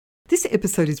This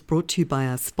episode is brought to you by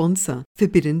our sponsor,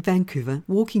 Forbidden Vancouver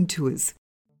Walking Tours.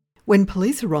 When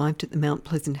police arrived at the Mount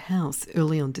Pleasant house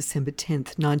early on December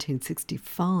 10th,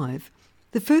 1965,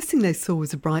 the first thing they saw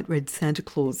was a bright red Santa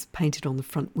Claus painted on the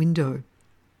front window.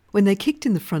 When they kicked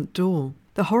in the front door,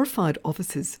 the horrified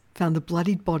officers found the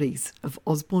bloodied bodies of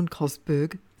Osborne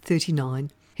Cosberg,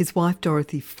 39, his wife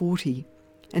Dorothy, 40,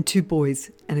 and 2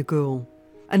 boys and a girl.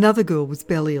 Another girl was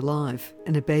barely alive,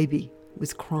 and a baby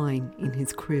was crying in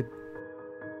his crib.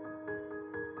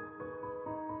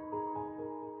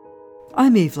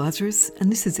 I'm Eve Lazarus,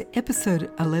 and this is episode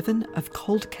 11 of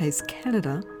Cold Case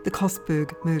Canada, the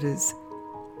Cosberg Murders.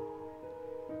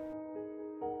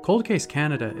 Cold Case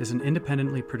Canada is an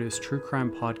independently produced true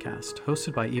crime podcast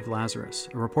hosted by Eve Lazarus,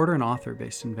 a reporter and author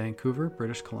based in Vancouver,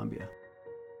 British Columbia.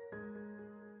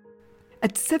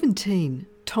 At 17,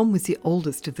 Tom was the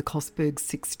oldest of the Cosberg's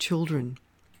 6 children.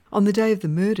 On the day of the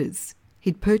murders,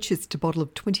 he'd purchased a bottle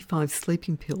of 25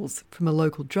 sleeping pills from a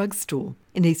local drugstore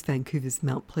in East Vancouver's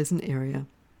Mount Pleasant area.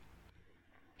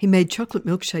 He made chocolate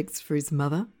milkshakes for his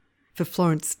mother, for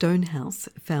Florence Stonehouse,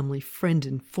 a family friend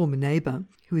and former neighbour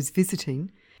who was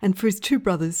visiting, and for his 2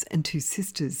 brothers and 2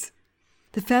 sisters.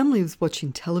 The family was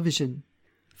watching television.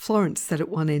 Florence sat at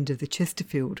one end of the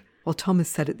Chesterfield, while Thomas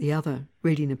sat at the other,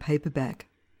 reading a paperback.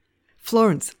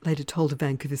 Florence later told a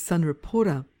Vancouver Sun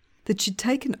reporter that she'd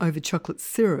taken over chocolate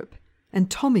syrup, and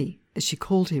Tommy, as she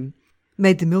called him,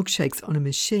 made the milkshakes on a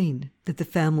machine that the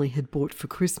family had bought for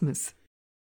Christmas.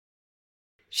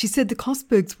 She said the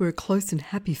Cosbergs were a close and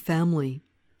happy family,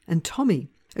 and Tommy,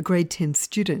 a grade 10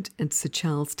 student at Sir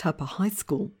Charles Tupper High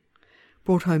School,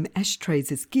 brought home ashtrays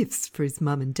as gifts for his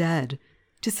mum and dad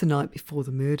just the night before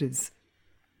the murders.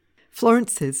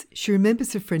 Florence says she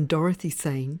remembers her friend Dorothy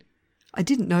saying, "I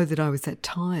didn't know that I was that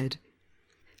tired."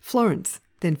 Florence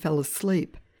then fell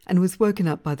asleep and was woken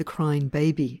up by the crying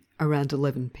baby around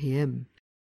 11 p.m.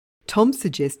 Tom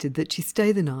suggested that she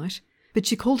stay the night, but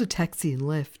she called a taxi and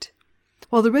left.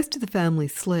 While the rest of the family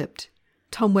slept,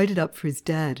 Tom waited up for his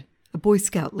dad, a Boy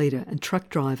Scout leader and truck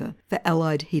driver for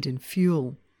Allied Heat and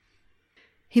Fuel.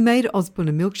 He made Osborne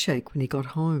a milkshake when he got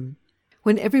home.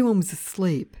 When everyone was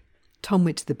asleep, Tom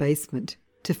went to the basement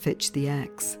to fetch the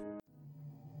axe.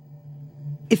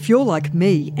 If you're like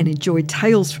me and enjoy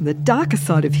tales from the darker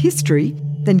side of history,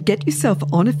 then get yourself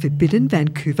on a Forbidden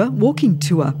Vancouver walking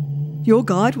tour. Your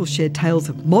guide will share tales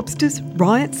of mobsters,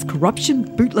 riots,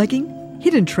 corruption, bootlegging,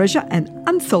 hidden treasure and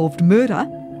unsolved murder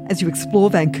as you explore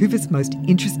Vancouver's most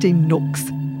interesting nooks.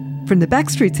 From the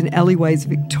backstreets and alleyways of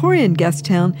Victorian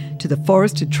Gastown to the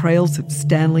forested trails of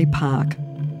Stanley Park.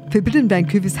 Forbidden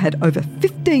Vancouver's had over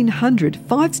 1,500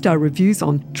 5-star reviews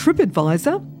on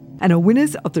TripAdvisor and are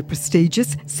winners of the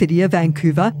prestigious City of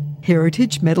Vancouver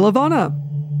Heritage Medal of Honour.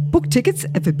 Book tickets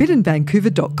at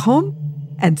forbiddenvancouver.com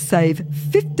and save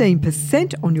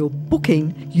 15% on your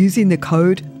booking using the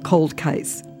code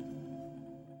COLDCASE.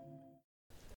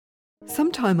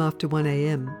 Sometime after 1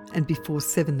 a.m. and before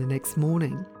 7 the next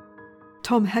morning,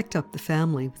 Tom hacked up the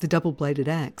family with a double-bladed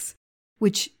axe,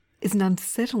 which is an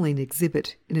unsettling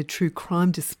exhibit in a true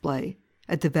crime display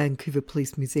at the Vancouver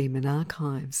Police Museum and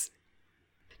Archives.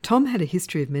 Tom had a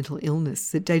history of mental illness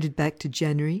that dated back to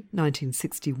January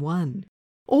 1961,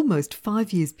 almost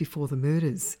 5 years before the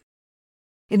murders.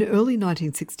 In early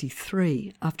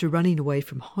 1963, after running away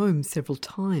from home several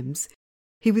times,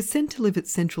 he was sent to live at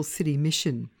Central City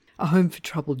Mission, a home for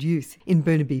troubled youth in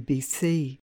Burnaby,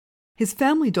 BC. His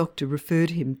family doctor referred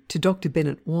him to Dr.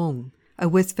 Bennett Wong, a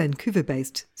West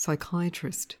Vancouver-based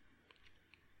psychiatrist.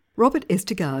 Robert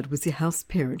Estegard was the house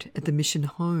parent at the mission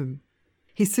home.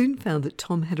 He soon found that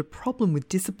Tom had a problem with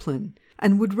discipline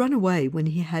and would run away when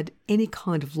he had any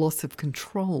kind of loss of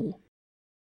control.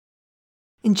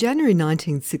 In January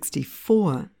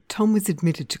 1964, Tom was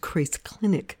admitted to Crease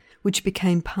Clinic, which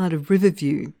became part of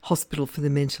Riverview Hospital for the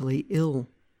Mentally Ill.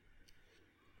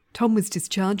 Tom was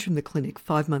discharged from the clinic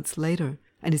 5 months later,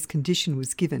 and his condition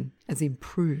was given as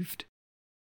improved.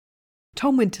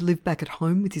 Tom went to live back at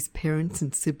home with his parents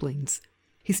and siblings.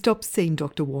 He stopped seeing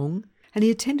Dr. Wong, and he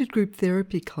attended group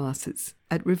therapy classes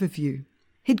at Riverview.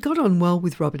 He'd got on well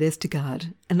with Robert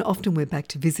Estegard and often went back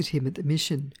to visit him at the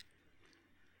mission.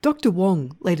 Dr.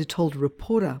 Wong later told a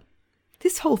reporter,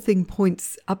 "This whole thing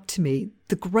points up to me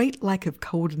the great lack of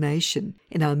coordination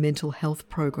in our mental health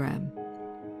program."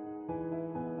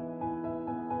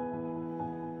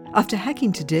 After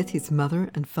hacking to death his mother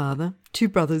and father, 2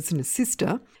 brothers and a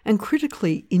sister, and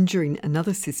critically injuring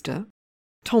another sister,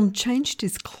 Tom changed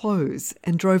his clothes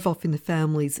and drove off in the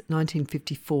family's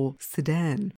 1954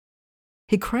 sedan.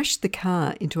 He crashed the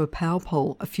car into a power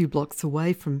pole a few blocks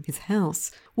away from his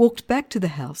house, walked back to the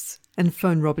house and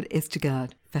phoned Robert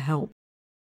Estegard for help.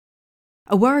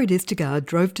 A worried Estegard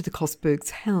drove to the Kosbergs'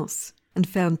 house and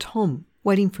found Tom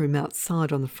waiting for him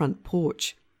outside on the front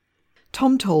porch.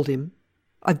 Tom told him,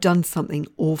 "I've done something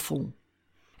awful,"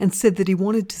 and said that he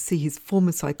wanted to see his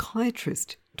former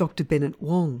psychiatrist, Dr. Bennett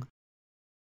Wong.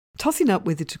 Tossing up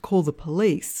whether to call the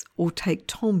police or take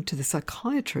Tom to the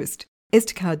psychiatrist,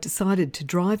 Estegard decided to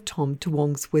drive Tom to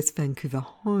Wong's West Vancouver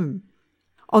home.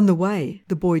 On the way,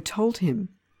 the boy told him,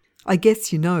 "I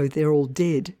guess you know they're all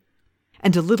dead."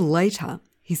 And a little later,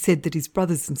 he said that his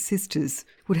brothers and sisters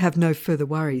would have no further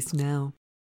worries now.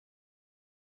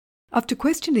 After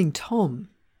questioning Tom,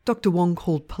 Dr. Wong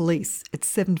called police at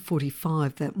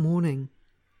 7:45 that morning.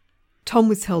 Tom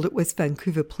was held at West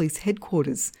Vancouver Police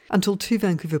Headquarters until 2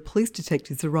 Vancouver police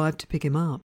detectives arrived to pick him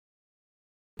up.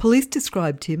 Police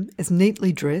described him as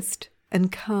neatly dressed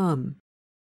and calm.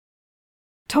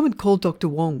 Tom had called Dr.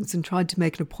 Wong's and tried to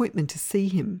make an appointment to see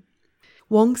him.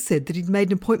 Wong said that he'd made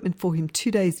an appointment for him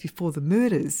 2 days before the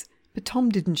murders, but Tom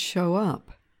didn't show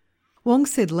up. Wong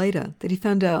said later that he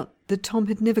found out that Tom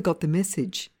had never got the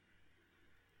message.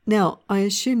 Now, I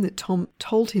assume that Tom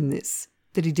told him this,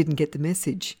 that he didn't get the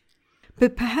message.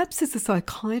 But perhaps as a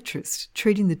psychiatrist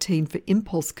treating the teen for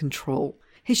impulse control,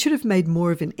 he should have made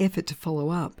more of an effort to follow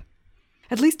up.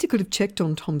 At least he could have checked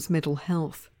on Tom's mental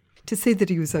health to see that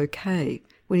he was okay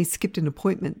when he skipped an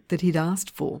appointment that he'd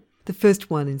asked for, the first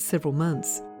one in several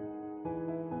months.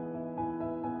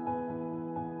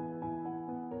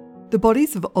 The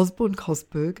bodies of Osborne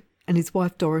Kosberg and his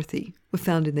wife Dorothy were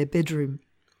found in their bedroom.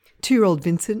 2-year-old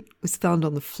Vincent was found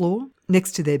on the floor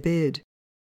next to their bed.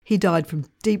 He died from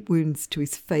deep wounds to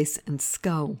his face and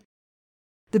skull.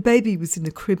 The baby was in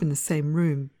the crib in the same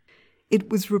room. It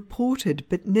was reported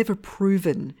but never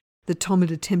proven that Tom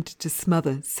had attempted to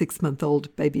smother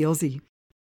 6-month-old baby Ozzy.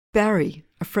 Barry,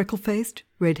 a freckle-faced,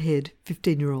 red-haired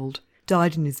 15-year-old,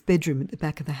 died in his bedroom at the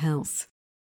back of the house.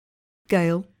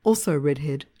 Gail, also a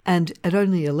redhead, and at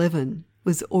only 11,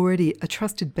 was already a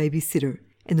trusted babysitter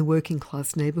in the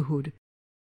working-class neighbourhood.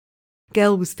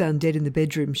 Gail was found dead in the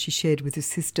bedroom she shared with her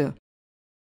sister.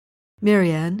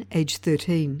 Marianne, aged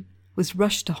 13, was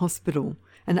rushed to hospital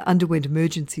and underwent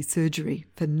emergency surgery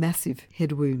for massive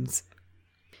head wounds.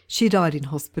 She died in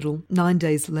hospital 9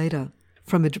 days later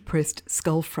from a depressed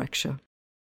skull fracture.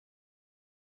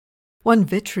 One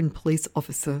veteran police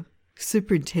officer,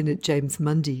 Superintendent James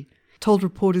Mundy, told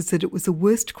reporters that it was the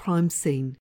worst crime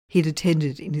scene he had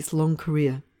attended in his long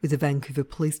career with the Vancouver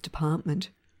Police Department.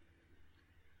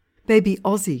 Baby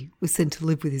Ozzy was sent to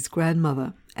live with his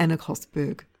grandmother, Anna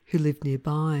Kosberg, who lived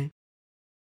nearby.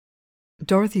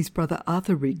 Dorothy's brother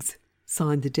Arthur Riggs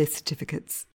signed the death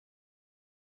certificates.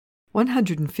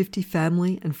 150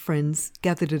 family and friends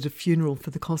gathered at a funeral for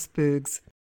the Kosbergs.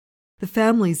 The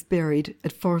families buried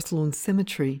at Forest Lawn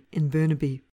Cemetery in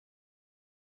Burnaby.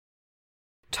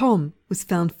 Tom was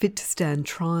found fit to stand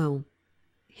trial.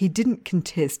 He didn't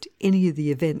contest any of the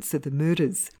events of the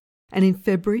murders, and in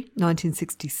February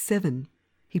 1967,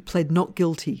 he pled not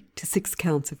guilty to 6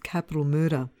 counts of capital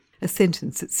murder, a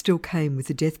sentence that still came with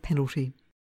the death penalty.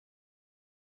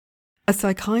 A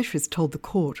psychiatrist told the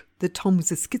court that Tom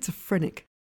was a schizophrenic,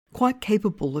 quite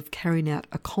capable of carrying out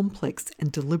a complex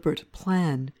and deliberate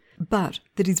plan, but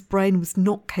that his brain was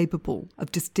not capable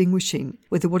of distinguishing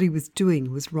whether what he was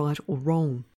doing was right or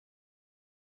wrong.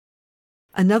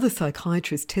 Another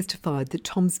psychiatrist testified that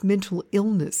Tom's mental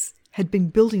illness had been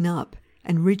building up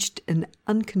and reached an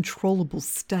uncontrollable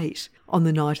state on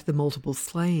the night of the multiple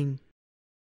slaying.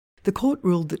 The court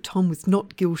ruled that Tom was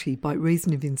not guilty by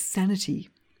reason of insanity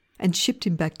and shipped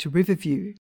him back to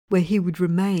Riverview, where he would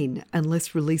remain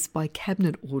unless released by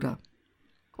cabinet order.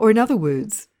 Or in other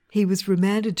words, he was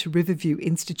remanded to Riverview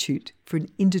Institute for an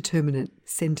indeterminate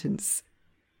sentence.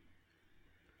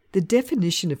 The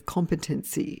definition of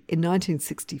competency in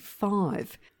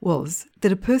 1965 was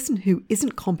that a person who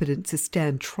isn't competent to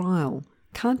stand trial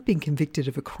can't be convicted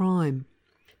of a crime.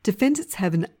 Defendants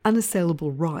have an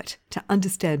unassailable right to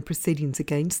understand proceedings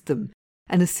against them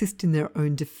and assist in their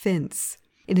own defence.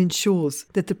 It ensures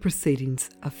that the proceedings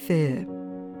are fair.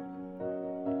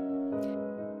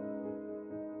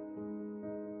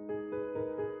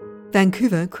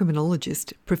 Vancouver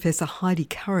criminologist Professor Heidi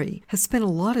Curry has spent a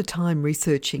lot of time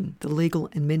researching the legal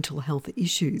and mental health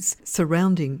issues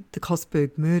surrounding the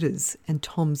Kosberg murders and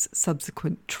Tom's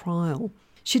subsequent trial.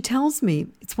 She tells me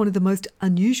it's one of the most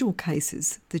unusual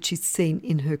cases that she's seen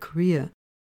in her career.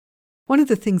 One of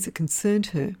the things that concerned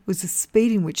her was the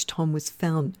speed in which Tom was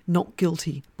found not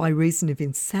guilty by reason of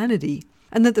insanity,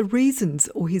 and that the reasons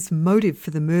or his motive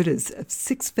for the murders of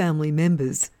 6 family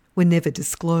members were never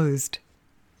disclosed.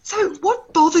 So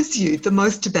what bothers you the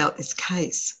most about this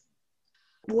case?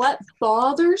 What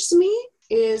bothers me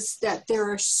is that there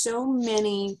are so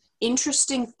many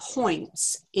interesting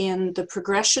points in the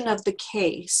progression of the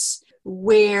case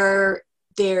where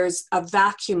there's a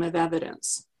vacuum of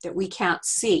evidence that we can't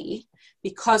see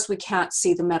because we can't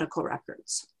see the medical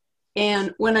records.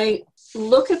 And when I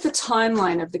look at the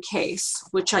timeline of the case,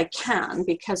 which I can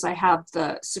because I have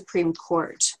the Supreme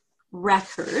Court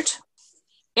record,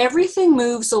 everything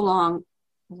moves along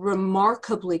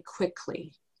remarkably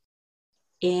quickly.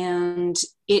 And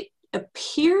it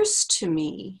appears to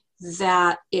me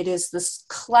that it is this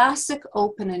classic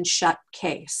open and shut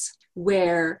case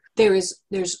where there's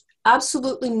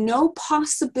absolutely no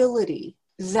possibility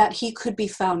that he could be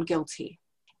found guilty.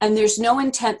 And there's no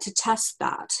intent to test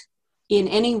that in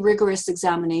any rigorous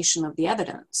examination of the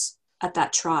evidence at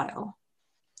that trial.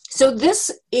 So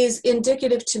this is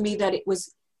indicative to me that it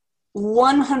was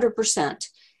 100%.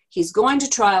 He's going to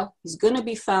trial, he's going to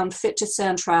be found fit to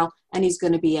stand trial, and he's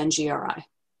going to be NGRI,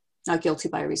 not guilty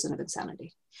by reason of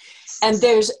insanity. And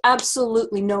there's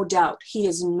absolutely no doubt he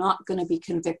is not going to be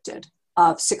convicted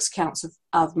of 6 counts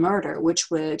of murder,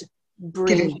 which would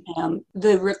bring him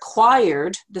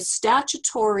the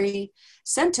statutory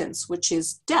sentence, which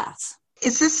is death.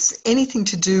 Is this anything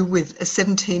to do with a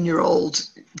 17-year-old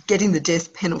getting the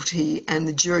death penalty and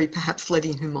the jury perhaps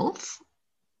letting him off?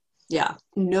 Yeah,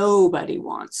 nobody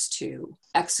wants to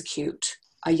execute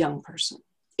a young person.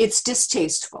 It's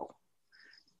distasteful.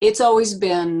 It's always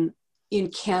been in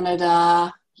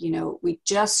Canada, we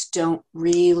just don't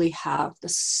really have the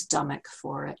stomach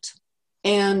for it.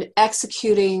 And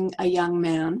executing a young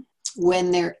man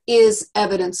when there is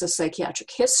evidence of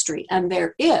psychiatric history, and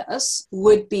there is,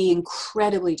 would be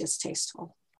incredibly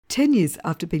distasteful. 10 years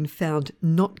after being found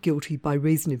not guilty by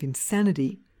reason of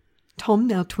insanity, Tom,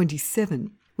 now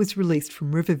 27, was released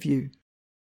from Riverview.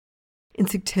 In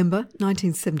September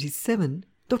 1977,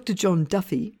 Dr. John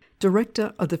Duffy,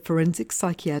 director of the Forensic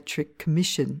Psychiatric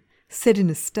Commission, said in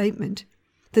a statement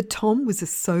that Tom was a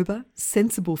sober,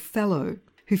 sensible fellow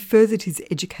who furthered his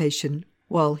education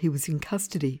while he was in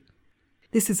custody.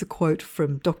 This is a quote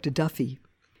from Dr. Duffy.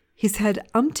 He's had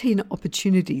umpteen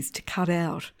opportunities to cut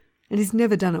out, and he's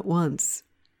never done it once.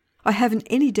 I haven't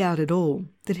any doubt at all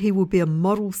that he will be a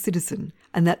model citizen,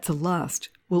 and that's the last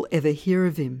we'll ever hear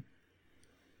of him.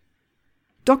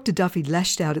 Dr. Duffy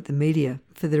lashed out at the media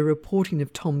for their reporting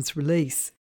of Tom's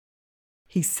release.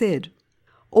 He said,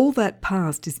 "All that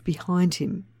past is behind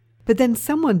him, but then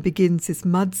someone begins this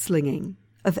mudslinging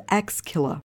of axe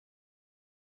killer.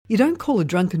 You don't call a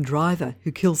drunken driver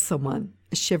who kills someone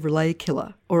a Chevrolet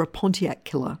killer or a Pontiac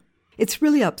killer. It's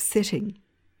really upsetting.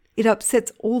 It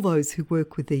upsets all those who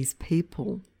work with these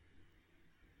people."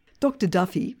 Dr.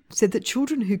 Duffy said that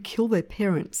children who kill their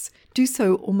parents do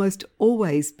so almost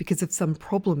always because of some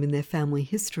problem in their family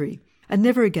history and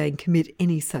never again commit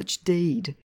any such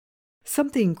deed.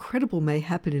 Something incredible may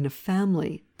happen in a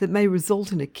family that may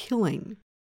result in a killing.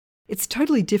 It's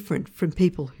totally different from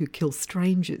people who kill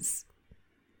strangers.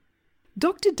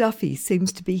 Dr. Duffy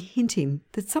seems to be hinting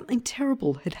that something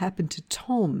terrible had happened to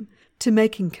Tom to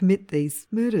make him commit these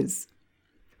murders.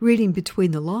 Reading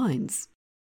between the lines,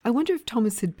 I wonder if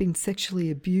Thomas had been sexually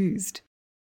abused.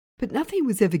 But nothing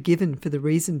was ever given for the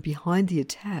reason behind the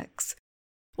attacks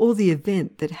or the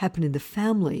event that happened in the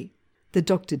family that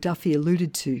Dr. Duffy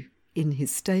alluded to in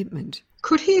his statement.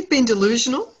 Could he have been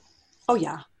delusional? Oh,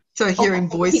 yeah. So hearing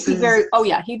voices? He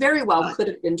very well could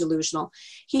have been delusional.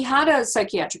 He had a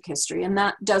psychiatric history, and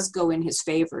that does go in his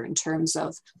favor in terms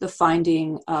of the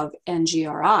finding of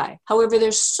NGRI. However,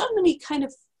 there's so many kind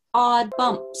of odd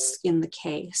bumps in the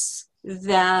case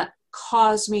that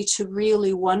cause me to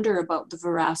really wonder about the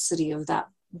veracity of that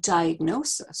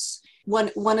diagnosis.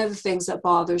 One of the things that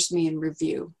bothers me in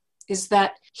review is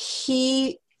that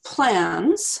he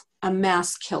plans a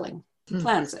mass killing. He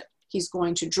plans it. He's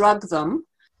going to drug them,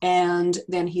 and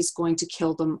then he's going to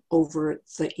kill them over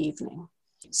the evening.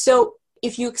 So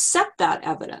if you accept that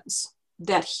evidence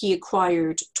that he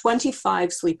acquired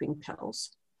 25 sleeping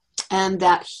pills and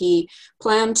that he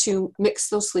planned to mix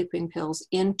those sleeping pills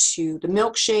into the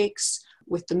milkshakes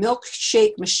with the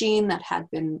milkshake machine that had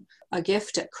been a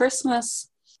gift at Christmas,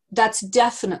 that's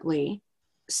definitely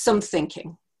some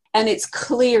thinking. And it's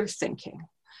clear thinking.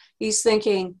 He's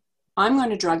thinking, I'm going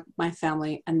to drug my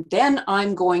family and then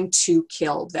I'm going to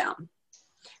kill them.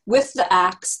 With the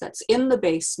axe that's in the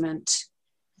basement,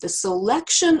 the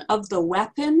selection of the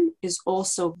weapon is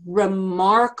also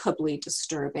remarkably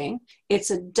disturbing. It's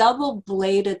a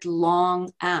double-bladed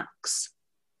long axe.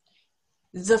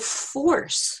 The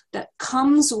force that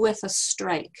comes with a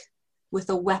strike with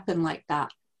a weapon like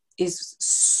that is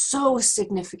so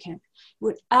significant.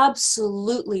 would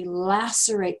absolutely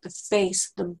lacerate the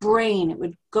face, the brain. It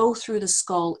would go through the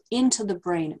skull into the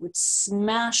brain. It would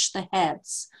smash the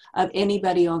heads of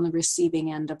anybody on the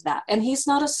receiving end of that. And he's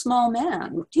not a small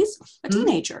man. He's a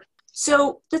teenager.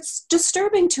 So that's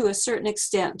disturbing to a certain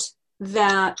extent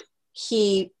that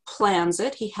he plans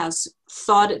it. He has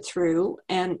thought it through.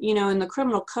 And, you know, in the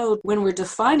criminal code, when we're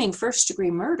defining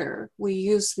first-degree murder, we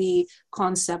use the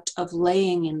concept of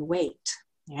laying in wait.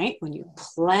 Right? When you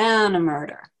plan a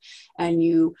murder and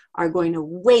you are going to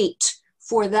wait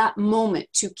for that moment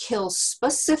to kill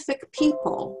specific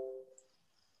people,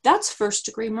 that's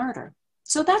first-degree murder.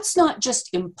 So that's not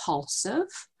just impulsive.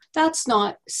 That's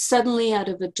not suddenly out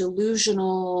of a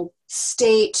delusional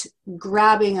state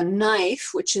grabbing a knife,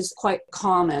 which is quite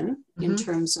common in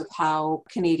terms of how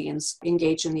Canadians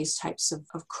engage in these types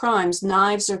of crimes.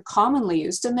 Knives are commonly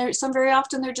used, and very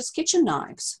often they're just kitchen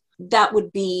knives. That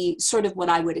would be sort of what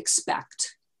I would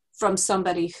expect from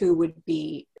somebody who would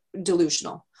be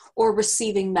delusional or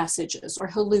receiving messages or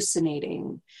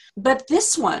hallucinating. But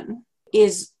this one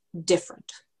is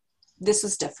different. This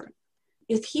is different.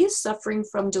 If he is suffering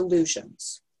from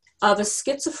delusions of a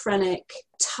schizophrenic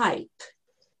type,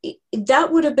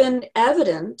 that would have been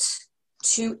evident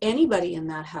to anybody in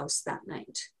that house that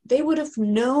night. They would have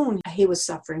known he was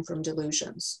suffering from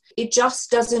delusions. It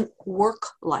just doesn't work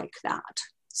like that.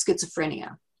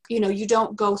 Schizophrenia. You know, you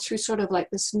don't go through sort of like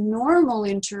this normal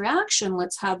interaction,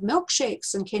 let's have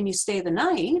milkshakes and can you stay the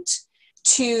night,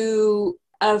 to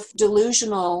a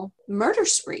delusional murder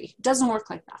spree. It doesn't work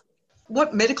like that.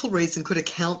 What medical reason could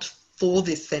account for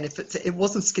this then if it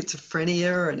wasn't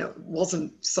schizophrenia and it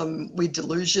wasn't some weird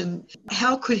delusion?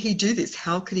 How could he do this?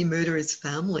 How could he murder his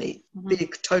family, be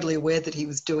totally aware that he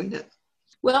was doing it?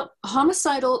 Well,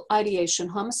 homicidal ideation,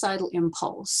 homicidal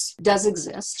impulse does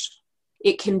exist.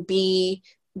 It can be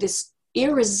this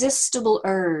irresistible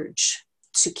urge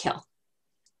to kill.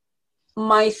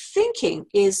 My thinking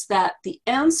is that the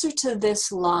answer to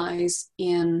this lies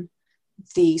in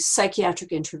the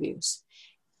psychiatric interviews.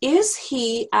 Is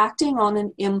he acting on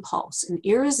an impulse, an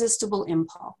irresistible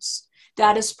impulse,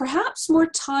 that is perhaps more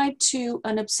tied to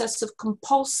an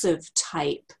obsessive-compulsive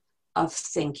type of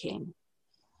thinking,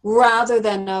 rather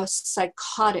than a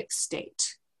psychotic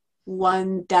state?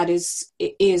 One that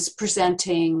is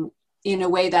presenting in a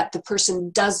way that the person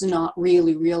does not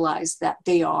really realize that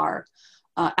they are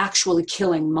actually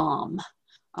killing mom.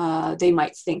 They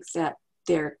might think that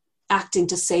they're acting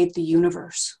to save the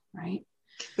universe, right?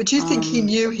 But you think he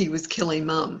knew he was killing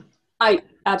mum? I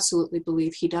absolutely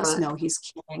believe he does know he's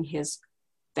killing his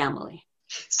family.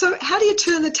 So how do you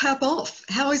turn the tap off?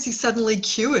 How is he suddenly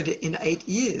cured in 8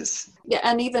 years? Yeah,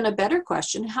 and even a better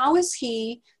question, how is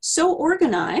he so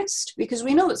organized? Because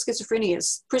we know that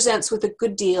schizophrenia presents with a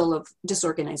good deal of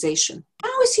disorganization.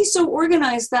 How is he so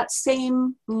organized that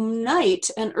same night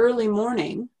and early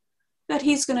morning that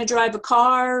he's going to drive a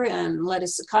car and let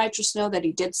his psychiatrist know that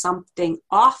he did something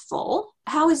awful?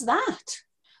 How is that?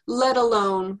 Let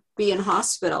alone be in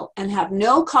hospital and have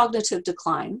no cognitive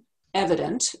decline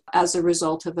evident as a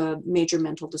result of a major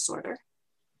mental disorder.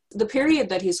 The period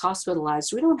that he's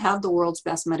hospitalized, we don't have the world's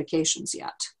best medications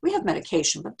yet. We have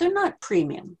medication, but they're not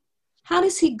premium. How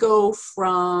does he go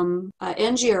from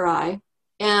NGRI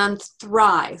and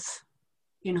thrive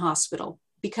in hospital,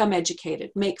 become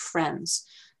educated, make friends,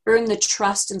 earn the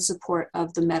trust and support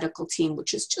of the medical team,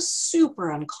 which is just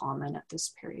super uncommon at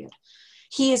this period?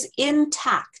 He is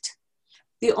intact.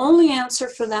 The only answer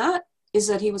for that is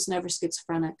that he was never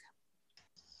schizophrenic.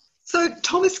 So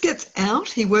Thomas gets out,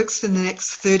 he works for the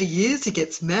next 30 years, he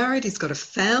gets married, he's got a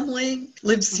family,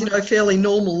 lives, a fairly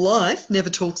normal life, never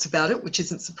talks about it, which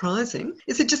isn't surprising.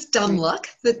 Is it just dumb luck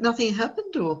that nothing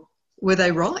happened, or were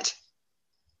they right?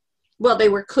 Well, they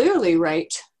were clearly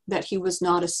right that he was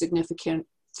not a significant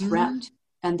threat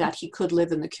and that he could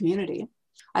live in the community.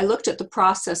 I looked at the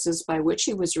processes by which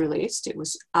he was released. It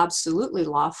was absolutely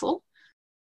lawful.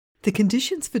 The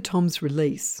conditions for Tom's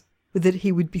release were that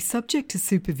he would be subject to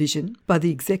supervision by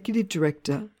the executive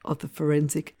director of the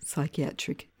Forensic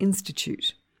Psychiatric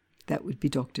Institute. That would be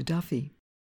Dr. Duffy.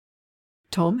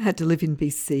 Tom had to live in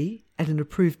BC at an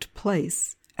approved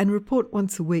place and report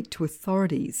once a week to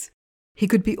authorities. He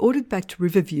could be ordered back to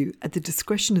Riverview at the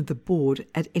discretion of the board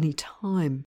at any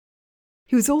time.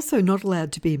 He was also not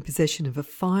allowed to be in possession of a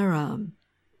firearm.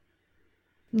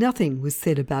 Nothing was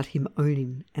said about him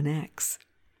owning an axe.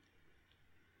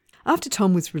 After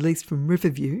Tom was released from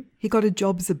Riverview, he got a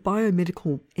job as a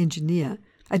biomedical engineer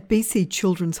at BC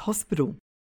Children's Hospital.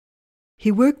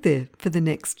 He worked there for the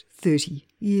next 30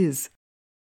 years.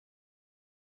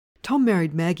 Tom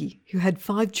married Maggie, who had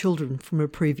 5 children from a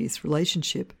previous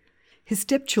relationship. His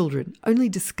stepchildren only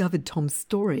discovered Tom's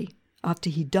story after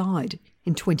he died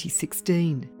in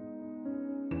 2016.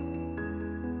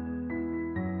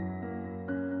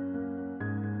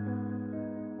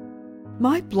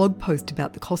 My blog post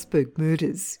about the Cosberg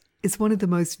murders is one of the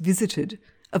most visited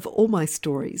of all my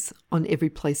stories on Every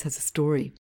Place Has a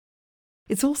Story.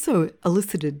 It's also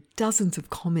elicited dozens of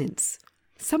comments.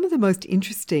 Some of the most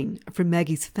interesting are from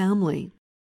Maggie's family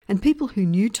and people who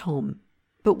knew Tom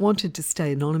but wanted to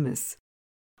stay anonymous.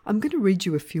 I'm going to read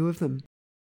you a few of them.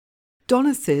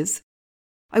 Donna says,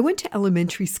 I went to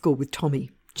elementary school with Tommy,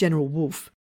 General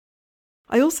Wolfe.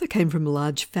 I also came from a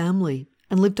large family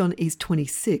and lived on East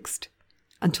 26th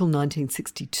until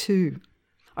 1962.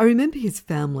 I remember his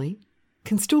family,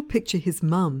 can still picture his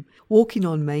mum walking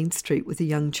on Main Street with a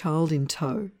young child in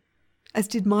tow. As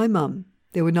did my mum.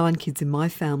 There were 9 kids in my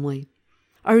family.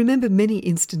 I remember many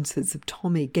instances of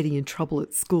Tommy getting in trouble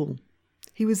at school.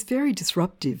 He was very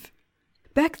disruptive.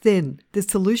 Back then, the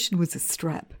solution was a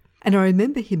strap, and I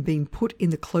remember him being put in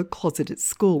the cloak closet at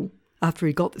school after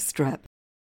he got the strap.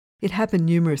 It happened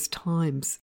numerous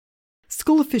times.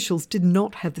 School officials did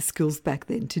not have the skills back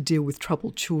then to deal with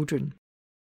troubled children.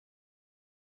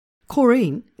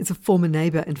 Corrine is a former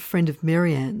neighbour and friend of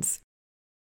Marianne's.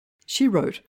 She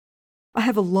wrote, I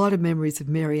have a lot of memories of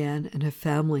Marianne and her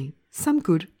family, some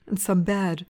good and some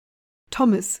bad.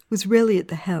 Thomas was rarely at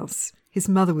the house. His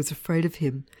mother was afraid of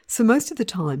him, so most of the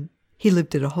time he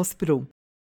lived at a hospital.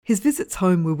 His visits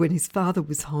home were when his father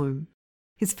was home.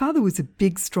 His father was a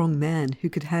big, strong man who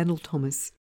could handle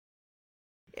Thomas.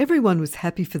 Everyone was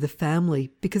happy for the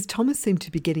family because Thomas seemed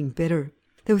to be getting better.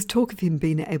 There was talk of him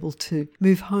being able to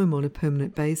move home on a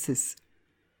permanent basis.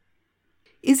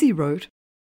 Izzy wrote,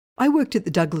 I worked at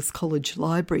the Douglas College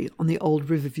Library on the old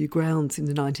Riverview grounds in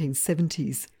the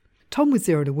 1970s. Tom was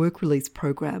there on a work release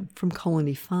program from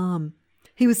Colony Farm.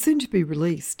 He was soon to be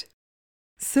released.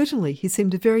 Certainly he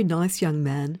seemed a very nice young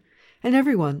man, and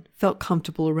everyone felt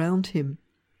comfortable around him.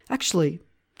 Actually,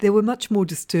 there were much more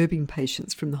disturbing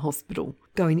patients from the hospital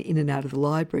going in and out of the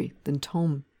library than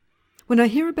Tom. When I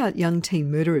hear about young teen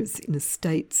murderers in the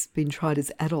States being tried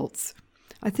as adults,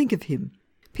 I think of him.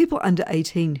 People under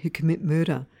 18 who commit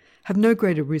murder have no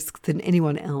greater risk than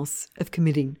anyone else of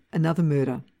committing another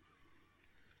murder.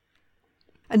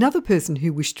 Another person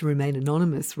who wished to remain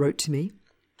anonymous wrote to me,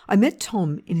 I met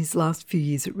Tom in his last few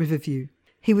years at Riverview.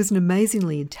 He was an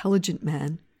amazingly intelligent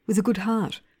man with a good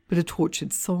heart, but a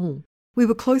tortured soul. We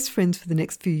were close friends for the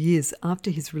next few years after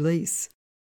his release.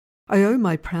 I owe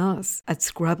my prowess at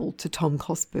Scrabble to Tom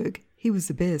Cosberg. He was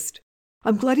the best.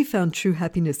 I'm glad he found true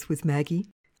happiness with Maggie.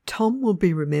 Tom will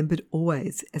be remembered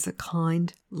always as a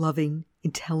kind, loving,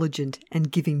 intelligent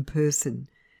and giving person.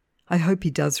 I hope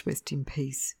he does rest in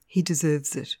peace. He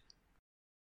deserves it.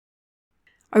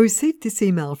 I received this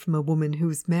email from a woman who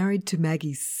was married to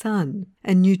Maggie's son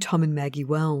and knew Tom and Maggie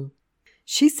well.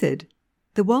 She said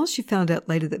that while she found out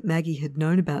later that Maggie had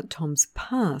known about Tom's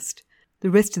past, the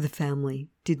rest of the family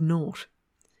did not.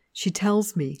 She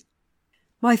tells me,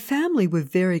 my family were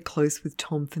very close with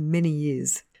Tom for many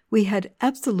years. We had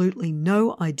absolutely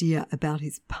no idea about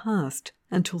his past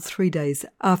until 3 days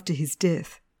after his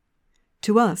death.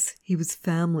 To us, he was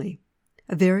family,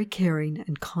 a very caring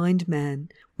and kind man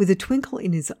with a twinkle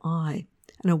in his eye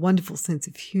and a wonderful sense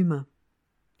of humour.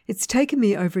 It's taken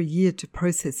me over a year to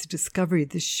process the discovery of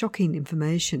this shocking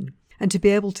information and to be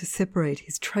able to separate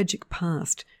his tragic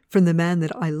past from the man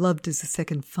that I loved as a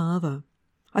second father.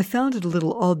 I found it a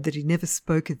little odd that he never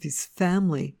spoke of his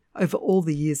family over all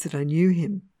the years that I knew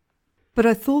him. But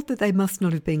I thought that they must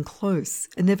not have been close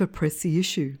and never pressed the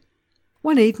issue.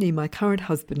 One evening my current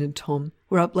husband and Tom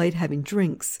were up late having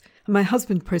drinks, and my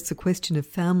husband pressed the question of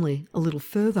family a little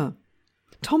further.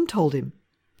 Tom told him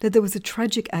that there was a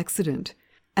tragic accident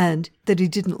and that he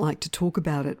didn't like to talk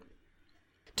about it.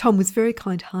 Tom was very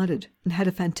kind-hearted and had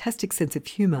a fantastic sense of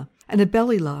humour and a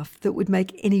belly laugh that would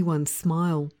make anyone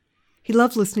smile. He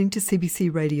loved listening to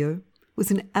CBC radio, was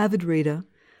an avid reader,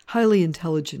 highly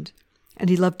intelligent,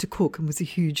 and he loved to cook and was a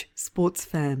huge sports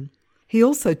fan. He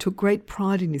also took great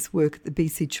pride in his work at the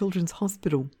BC Children's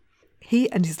Hospital. He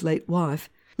and his late wife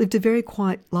lived a very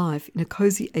quiet life in a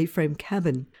cosy A-frame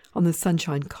cabin on the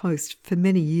Sunshine Coast for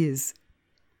many years.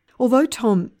 Although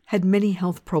Tom had many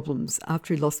health problems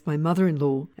after he lost my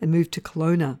mother-in-law and moved to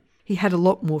Kelowna, he had a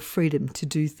lot more freedom to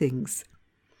do things.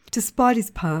 Despite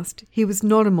his past, he was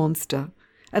not a monster,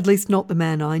 at least not the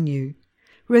man I knew.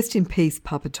 Rest in peace,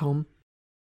 Papa Tom.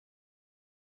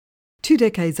 2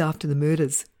 decades after the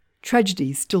murders,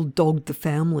 tragedy still dogged the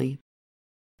family.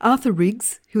 Arthur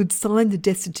Riggs, who had signed the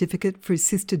death certificate for his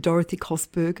sister Dorothy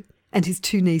Cosberg and his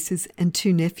 2 nieces and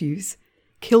 2 nephews,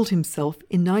 killed himself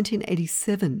in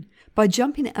 1987 by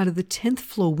jumping out of the 10th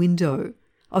floor window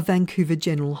of Vancouver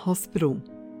General Hospital.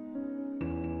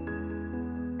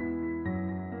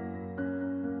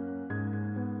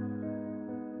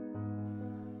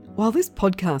 While this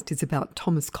podcast is about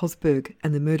Thomas Kosberg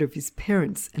and the murder of his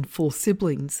parents and 4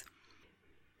 siblings,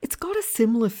 it's got a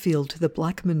similar feel to the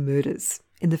Blackman murders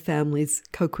in the family's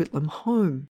Coquitlam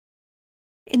home.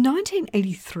 In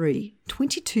 1983,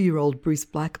 22-year-old Bruce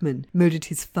Blackman murdered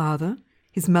his father,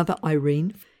 his mother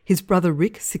Irene, his brother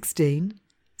Rick, 16,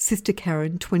 sister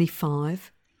Karen,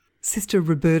 25, sister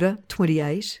Roberta,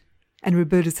 28, and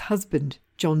Roberta's husband,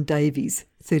 John Davies,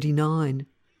 39.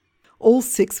 All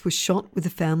 6 were shot with the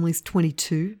family's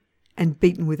 .22 and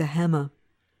beaten with a hammer.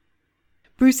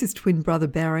 Bruce's twin brother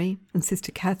Barry and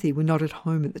sister Kathy were not at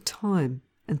home at the time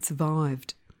and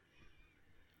survived.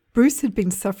 Bruce had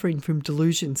been suffering from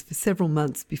delusions for several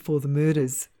months before the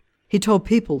murders. He told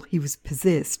people he was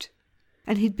possessed,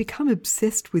 and he'd become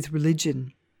obsessed with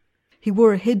religion. He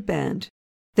wore a headband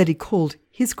that he called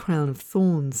his crown of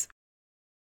thorns.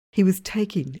 He was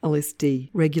taking LSD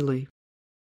regularly.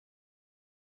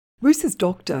 Bruce's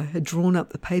doctor had drawn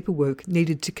up the paperwork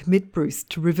needed to commit Bruce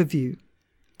to Riverview,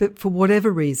 but for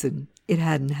whatever reason, it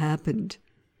hadn't happened.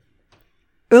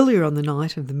 Earlier on the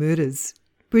night of the murders,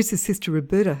 Bruce's sister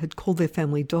Roberta had called their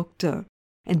family doctor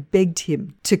and begged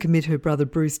him to commit her brother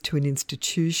Bruce to an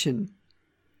institution.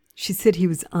 She said he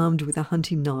was armed with a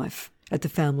hunting knife at the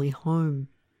family home.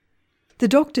 The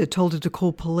doctor told her to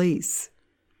call police,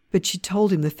 but she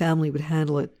told him the family would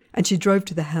handle it, and she drove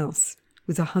to the house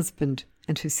with her husband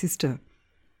and her sister.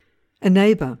 A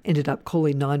neighbour ended up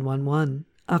calling 911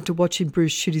 after watching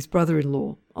Bruce shoot his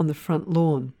brother-in-law on the front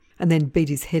lawn and then beat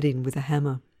his head in with a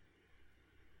hammer.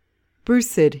 Bruce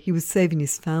said he was saving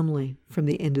his family from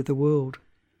the end of the world.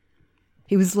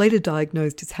 He was later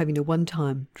diagnosed as having a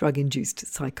one-time drug-induced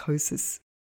psychosis.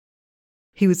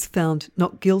 He was found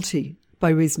not guilty by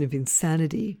reason of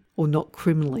insanity or not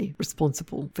criminally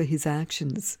responsible for his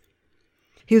actions.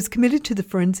 He was committed to the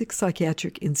Forensic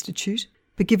Psychiatric Institute,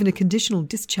 but given a conditional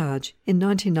discharge in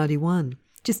 1991,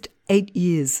 just 8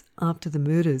 years after the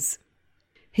murders.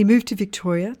 He moved to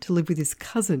Victoria to live with his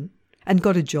cousin and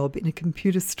got a job in a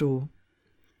computer store.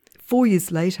 4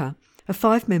 years later, a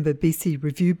 5-member BC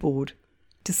Review Board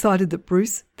decided that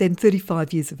Bruce, then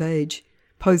 35 years of age,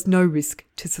 posed no risk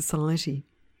to society.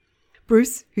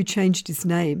 Bruce, who changed his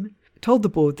name, told the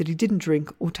board that he didn't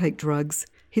drink or take drugs.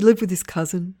 He lived with his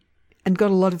cousin and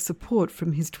got a lot of support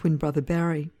from his twin brother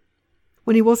Barry.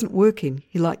 When he wasn't working,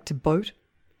 he liked to boat,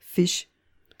 fish,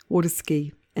 water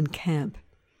ski and camp.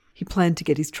 He planned to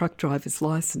get his truck driver's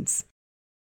license.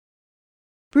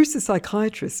 Bruce's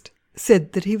psychiatrist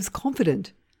said that he was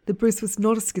confident that Bruce was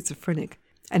not a schizophrenic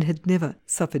and had never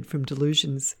suffered from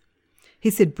delusions. He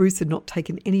said Bruce had not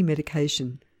taken any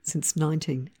medication since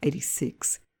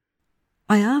 1986.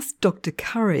 I asked Dr.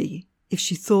 Curry if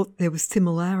she thought there were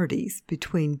similarities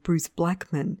between Bruce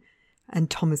Blackman and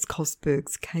Thomas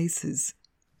Kosberg's cases.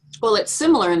 Well, it's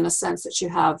similar in the sense that you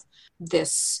have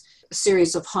this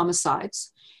series of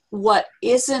homicides. What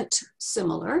isn't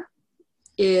similar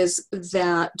is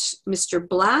that Mr.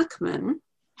 Blackman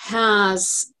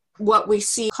has what we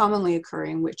see commonly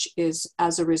occurring, which is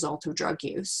as a result of drug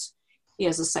use. He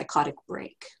has a psychotic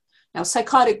break. Now,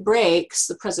 psychotic breaks,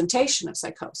 the presentation of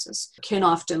psychosis, can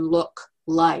often look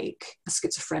like a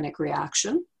schizophrenic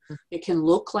reaction. It can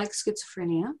look like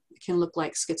schizophrenia. It can look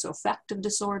like schizoaffective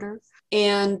disorder.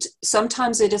 And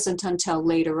sometimes it isn't until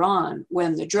later on,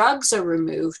 when the drugs are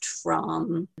removed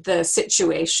from the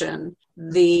situation,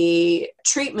 the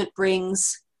treatment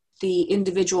brings the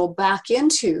individual back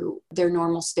into their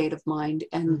normal state of mind,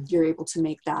 and you're able to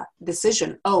make that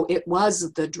decision. Oh, it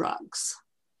was the drugs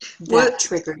that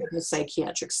triggered the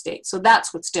psychiatric state. So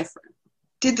that's what's different.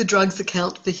 Did the drugs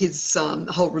account for his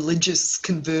whole religious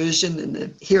conversion and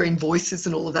the hearing voices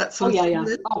and all of that sort of thing?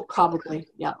 Yeah. Oh, probably.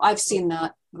 Yeah, I've seen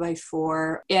that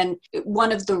before. And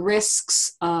one of the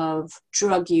risks of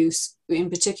drug use, in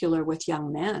particular with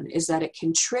young men, is that it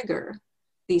can trigger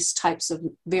these types of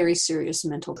very serious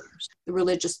mental disorders. The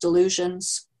religious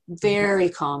delusions, very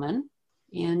common.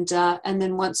 And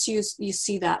then once you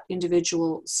see that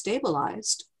individual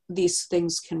stabilized, these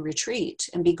things can retreat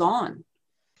and be gone.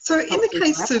 So in the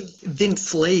case of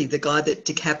Vince Lee, the guy that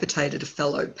decapitated a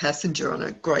fellow passenger on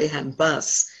a Greyhound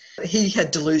bus, he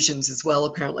had delusions as well.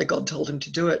 Apparently God told him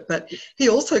to do it, but he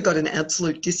also got an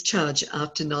absolute discharge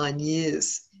after 9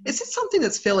 years. Is this something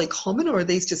that's fairly common, or are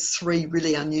these just 3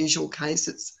 really unusual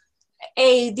cases?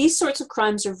 A, these sorts of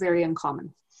crimes are very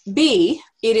uncommon. B,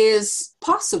 it is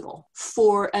possible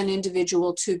for an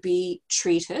individual to be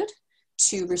treated,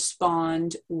 to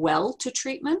respond well to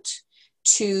treatment,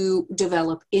 to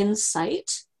develop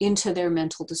insight into their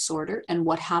mental disorder and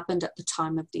what happened at the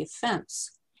time of the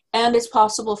offense. And it's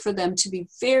possible for them to be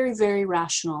very, very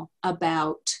rational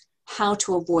about how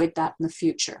to avoid that in the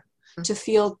future, to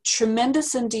feel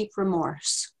tremendous and deep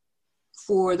remorse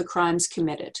for the crimes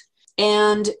committed.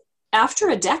 And after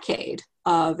a decade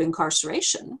of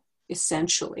incarceration,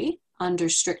 essentially, under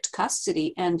strict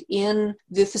custody and in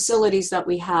the facilities that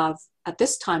we have at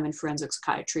this time in forensic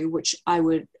psychiatry, which I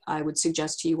would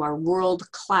suggest to you are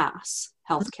world-class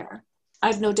healthcare, I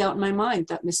have no doubt in my mind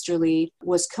that Mr. Lee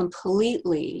was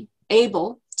completely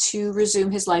able to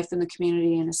resume his life in the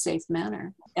community in a safe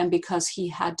manner. And because he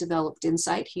had developed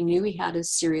insight, he knew he had a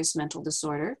serious mental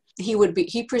disorder.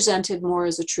 He presented more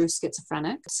as a true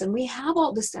schizophrenic. And we have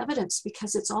all this evidence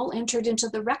because it's all entered into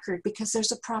the record because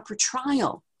there's a proper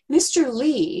trial. Mr.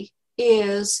 Lee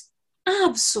is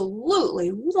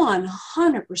absolutely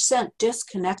 100%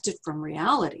 disconnected from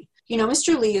reality.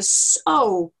 Mr. Lee is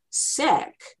so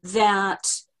sick that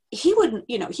he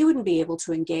wouldn't be able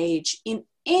to engage in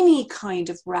any kind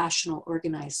of rational,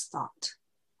 organized thought.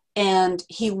 And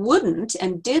he wouldn't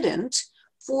and didn't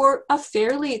for a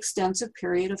fairly extensive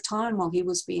period of time while he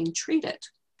was being treated.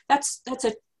 That's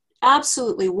a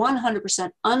absolutely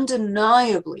 100%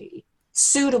 undeniably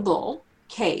suitable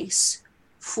case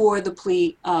for the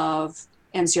plea of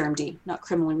NCRMD, not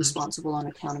criminally responsible on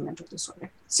account of mental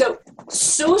disorder. So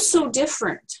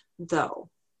different, though,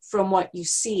 from what you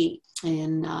see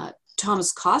in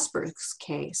Thomas Cosberg's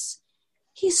case.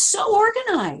 He's so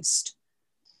organized.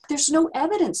 There's no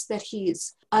evidence that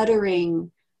he's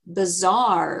uttering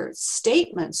bizarre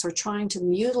statements or trying to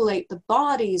mutilate the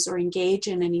bodies or engage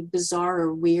in any bizarre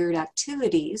or weird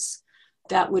activities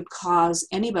that would cause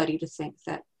anybody to think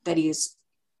that he's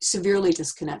severely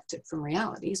disconnected from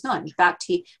reality. He's not. In fact,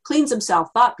 he cleans himself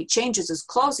up, he changes his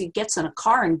clothes, he gets in a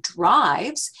car and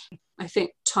drives. I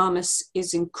think Thomas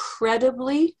is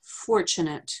incredibly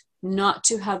fortunate not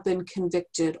to have been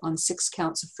convicted on 6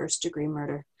 counts of first-degree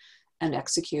murder and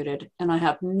executed. And I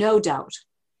have no doubt,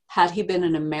 had he been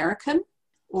an American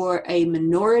or a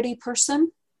minority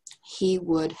person, he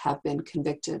would have been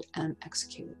convicted and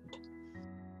executed.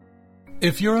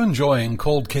 If you're enjoying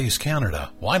Cold Case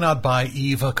Canada, why not buy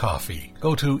Eve a coffee?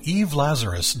 Go to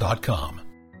evelazarus.com.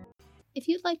 If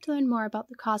you'd like to learn more about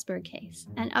the Cosberg case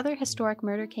and other historic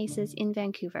murder cases in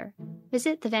Vancouver,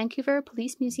 visit the Vancouver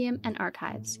Police Museum and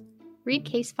Archives. Read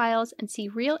case files and see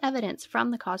real evidence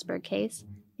from the Cosberg case,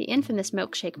 the infamous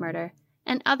milkshake murder,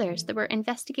 and others that were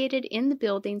investigated in the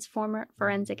building's former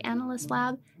forensic analyst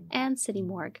lab and city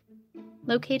morgue.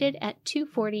 Located at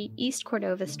 240 East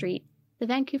Cordova Street, the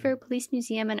Vancouver Police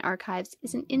Museum and Archives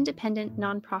is an independent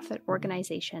nonprofit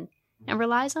organization and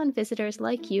relies on visitors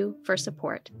like you for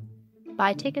support.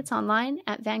 Buy tickets online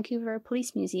at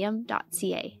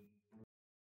vancouverpolicemuseum.ca.